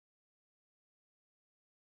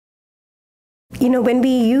when we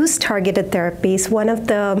use targeted therapies, one of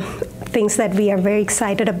the things that we are very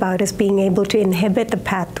excited about is being able to inhibit the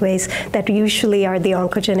pathways that usually are the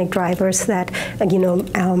oncogenic drivers that,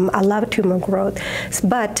 allow tumor growth.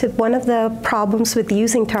 But one of the problems with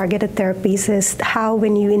using targeted therapies is how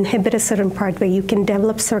when you inhibit a certain pathway, you can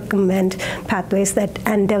develop circumvent pathways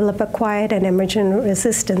and develop acquired and emergent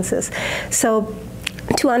resistances. So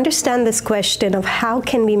to understand this question of how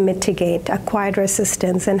can we mitigate acquired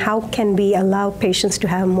resistance and how can we allow patients to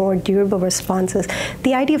have more durable responses,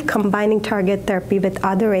 the idea of combining target therapy with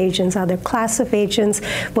other agents, other class of agents,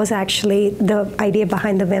 was actually the idea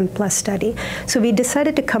behind the VEM-PLUS study. So we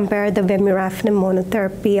decided to compare the Vemurafenib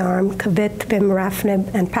monotherapy arm with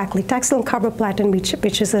Vemurafenib and Paclitaxel and Carboplatin,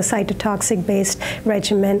 which is a cytotoxic-based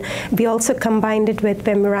regimen. We also combined it with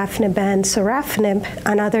Vemurafenib and Sorafenib,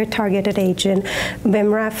 another targeted agent,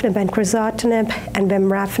 Vemurafenib and Crizotinib, and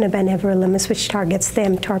Vemurafenib and everolimus, which targets the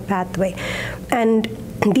mTOR pathway. And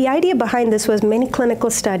the idea behind this was many clinical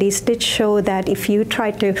studies did show that if you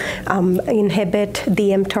try to inhibit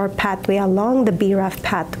the mTOR pathway along the BRAF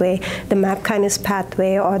pathway, the MAP kinase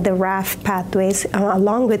pathway, or the RAF pathways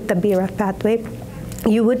along with the BRAF pathway,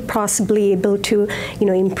 you would possibly be able to,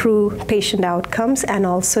 improve patient outcomes and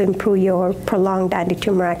also improve your prolonged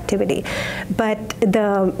anti-tumor activity. But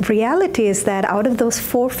the reality is that out of those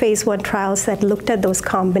 4 phase 1 trials that looked at those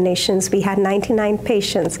combinations, we had 99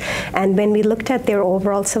 patients. And when we looked at their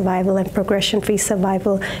overall survival and progression-free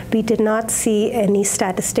survival, we did not see any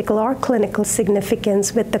statistical or clinical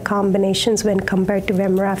significance with the combinations when compared to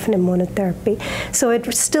Vemurafenib monotherapy. So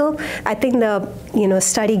it still, I think the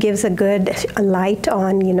study gives a good light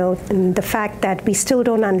on the fact that we still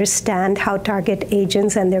don't understand how target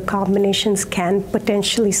agents and their combinations can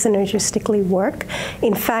potentially synergistically work.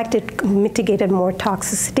 In fact, it mitigated more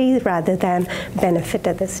toxicity rather than benefit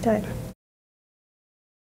at this time.